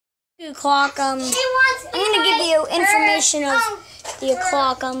Clock. I'm gonna give you information of the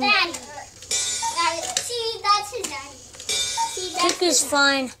clock. Cuckoo's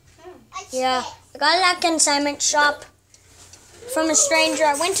fine. Yeah, I got it at consignment shop from a stranger.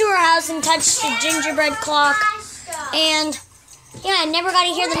 I went to her house and touched the gingerbread clock, and yeah, I never got to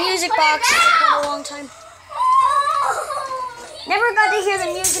hear the music box for quite a long time. Never got to hear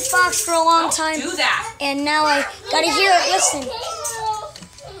the music box for a long time. Don't do that. And now I got to hear it. Listen.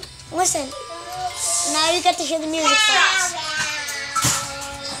 Listen. Now you get to hear the music box.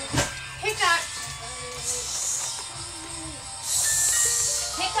 Pick up.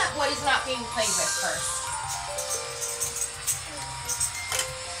 Pick up what is not being played with first.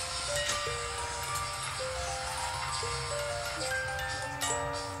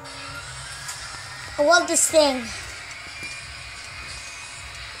 I love this thing.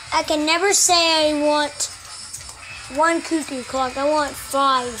 I can never say I want one cuckoo clock. I want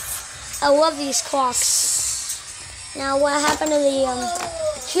 5. I love these clocks. Now, what happened to the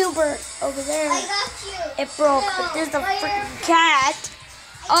Hubert over there? It broke, but there's the freaking cat.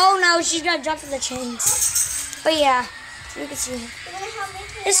 Oh no, she's gonna jump in the chains. But yeah, you can see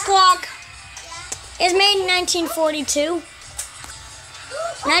this clock is made in 1942.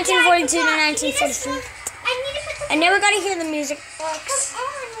 1942 to 1943. I never got to hear the music box,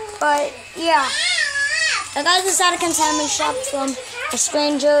 but yeah, I got this at a consignment shop from a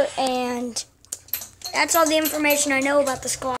stranger, and that's all the information I know about this clock.